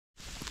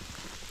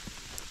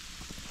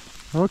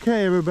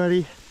Okay,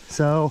 everybody,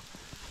 so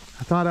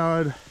I thought I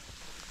would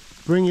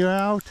bring you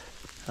out.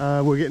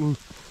 We're getting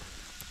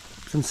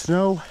some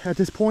snow at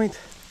this point.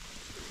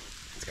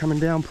 It's coming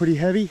down pretty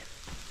heavy.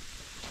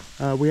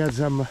 We had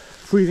some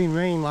freezing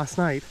rain last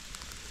night,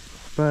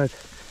 but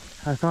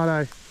I thought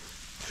I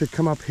should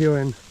come up here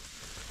and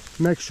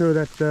make sure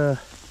that the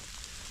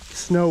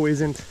snow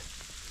isn't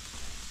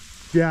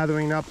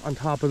gathering up on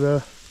top of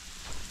the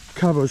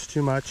covers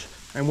too much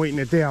and weighting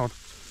it down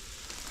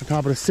on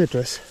top of the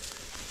citrus.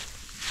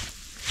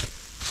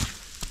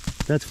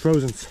 That's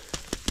frozen.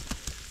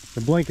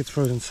 The blanket's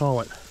frozen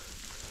solid.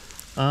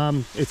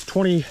 It's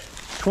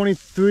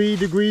 23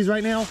 degrees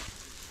right now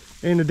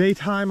in the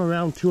daytime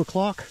around 2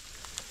 o'clock.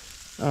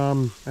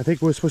 I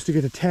think we're supposed to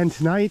get to 10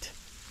 tonight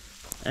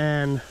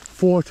and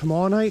 4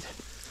 tomorrow night.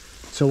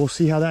 So we'll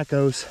see how that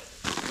goes.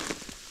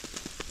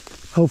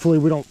 Hopefully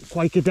we don't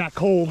quite get that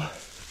cold.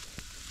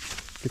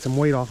 Get some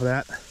weight off of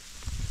that.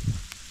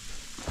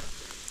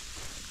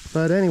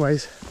 But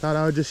anyways, thought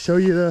I would just show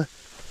you the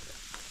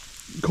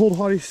cold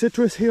hardy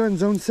citrus here in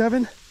zone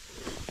 7.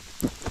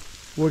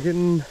 We're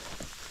getting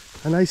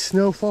a nice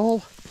snowfall,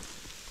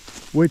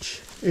 which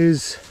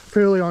is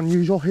fairly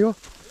unusual here.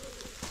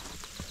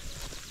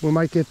 We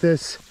might get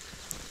this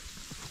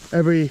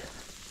every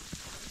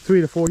 3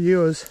 to 4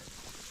 years,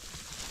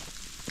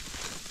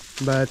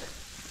 but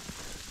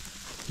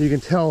you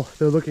can tell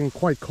they're looking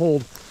quite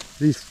cold.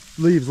 These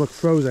leaves look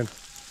frozen.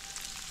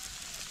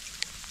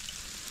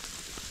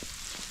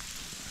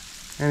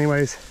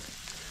 Anyways,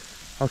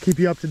 I'll keep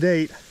you up to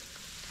date.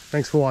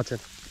 Thanks for watching.